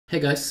Hey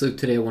guys, so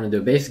today I want to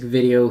do a basic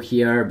video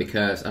here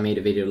because I made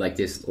a video like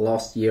this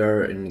last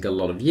year and got a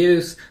lot of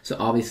views. So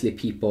obviously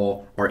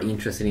people are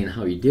interested in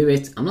how you do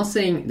it. I'm not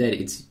saying that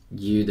it's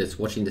you that's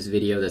watching this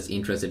video that's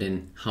interested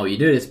in how you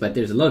do this, but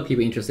there's a lot of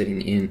people interested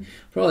in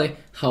probably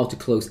how to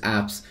close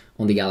apps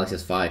on the Galaxy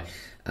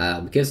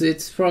S5. Because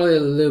it's probably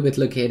a little bit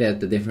located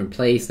at a different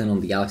place than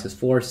on the Galaxy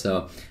S4.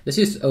 So let's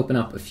just open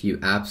up a few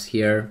apps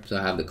here. So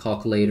I have the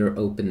calculator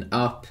opened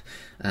up.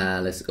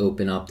 Let's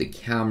open up the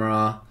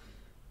camera.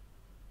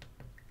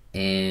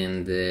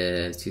 And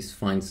let's just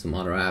find some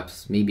other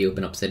apps, maybe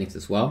open up settings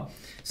as well.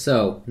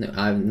 So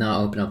I've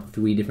now opened up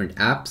 3 different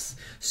apps.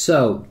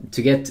 So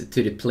to get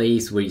to the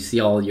place where you see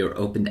all your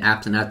opened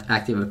apps and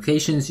active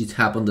applications, you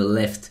tap on the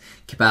left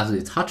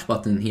capacitive touch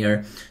button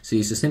here. So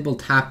use a simple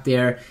tap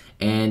there,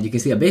 and you can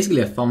see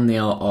basically a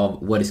thumbnail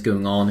of what is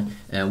going on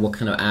and what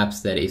kind of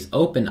apps that is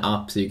open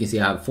up. So you can see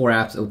I have 4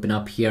 apps open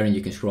up here, and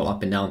you can scroll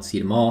up and down to see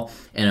them all,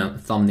 and a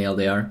thumbnail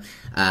there.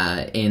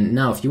 And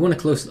now if you want to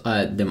close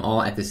them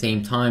all at the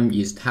same time,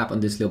 you just tap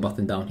on this little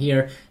button down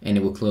here and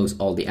it will close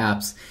all the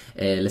apps.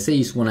 Let's say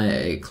you just want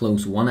to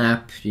close one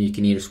app, you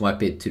can either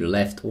swipe it to the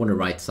left or the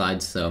right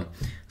side. So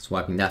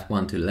swiping that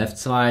one to the left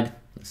side,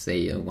 let's say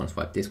you want to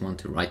swipe this one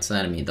to the right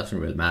side, I mean it doesn't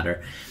really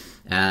matter.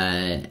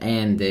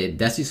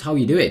 That's just how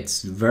you do it.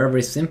 It's very,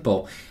 very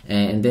simple.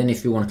 And then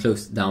if you want to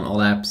close down all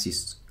apps,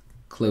 just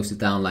close it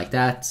down like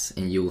that,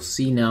 and you'll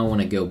see now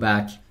when I go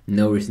back,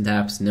 no recent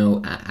apps,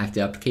 no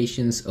active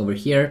applications over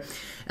here.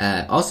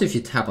 Also, if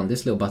you tap on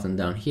this little button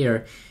down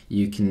here,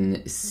 you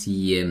can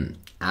see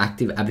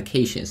active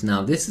applications.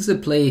 Now this is a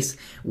place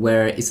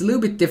where it's a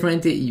little bit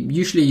different.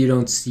 Usually you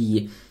don't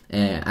see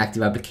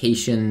active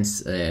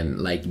applications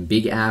like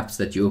big apps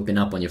that you open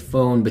up on your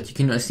phone, but you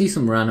can see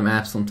some random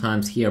apps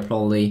sometimes here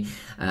probably.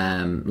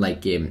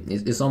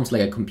 It's almost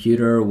like a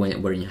computer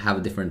where you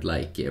have different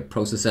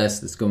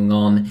processes that's going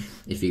on.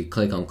 If you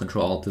click on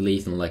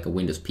Control-Alt-Delete on like a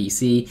Windows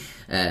PC,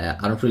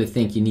 I don't really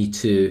think you need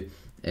to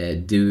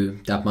do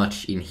that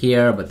much in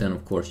here, but then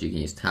of course you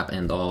can just tap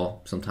end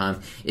all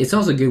sometimes. It's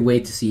also a good way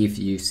to see if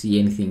you see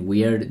anything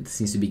weird that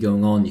seems to be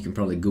going on. You can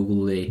probably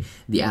Google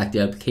the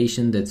active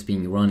application that's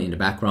being run in the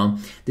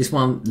background. This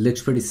one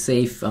looks pretty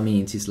safe. I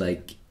mean, it's just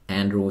like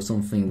Android or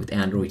something with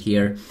Android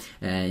here,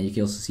 and you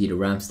can also see the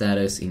RAM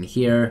status in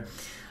here.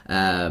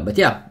 But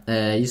yeah,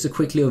 just a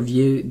quick little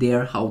view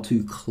there how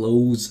to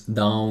close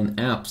down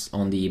apps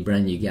on the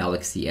brand new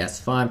Galaxy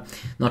S5.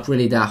 Not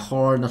really that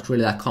hard, not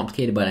really that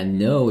complicated, but I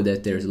know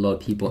that there's a lot of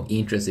people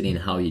interested in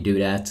how you do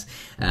that,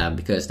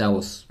 because that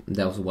was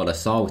what I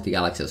saw with the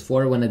Galaxy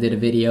S4 when I did a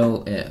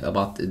video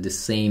about the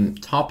same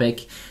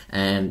topic,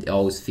 and it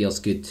always feels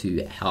good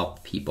to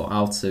help people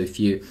out. So if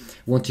you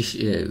want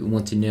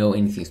to know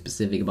anything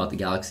specific about the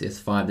Galaxy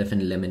S5,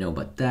 definitely let me know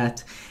about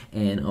that,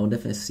 and I'll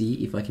definitely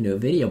see if I can do a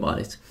video about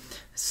it.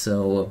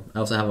 So I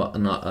also have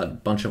a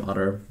bunch of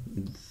other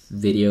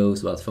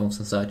videos about phones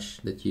and such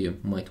that you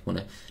might want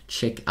to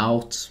check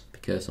out,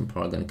 because I'm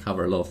probably going to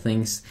cover a lot of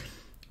things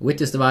with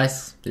this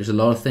device. There's a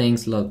lot of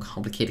things, a lot of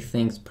complicated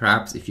things,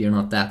 perhaps if you're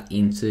not that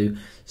into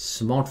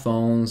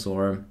smartphones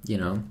or you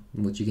know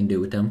what you can do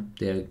with them.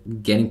 They're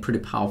getting pretty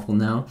powerful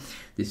now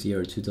this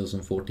year,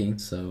 2014.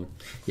 So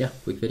yeah,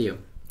 quick video.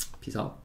 Peace out.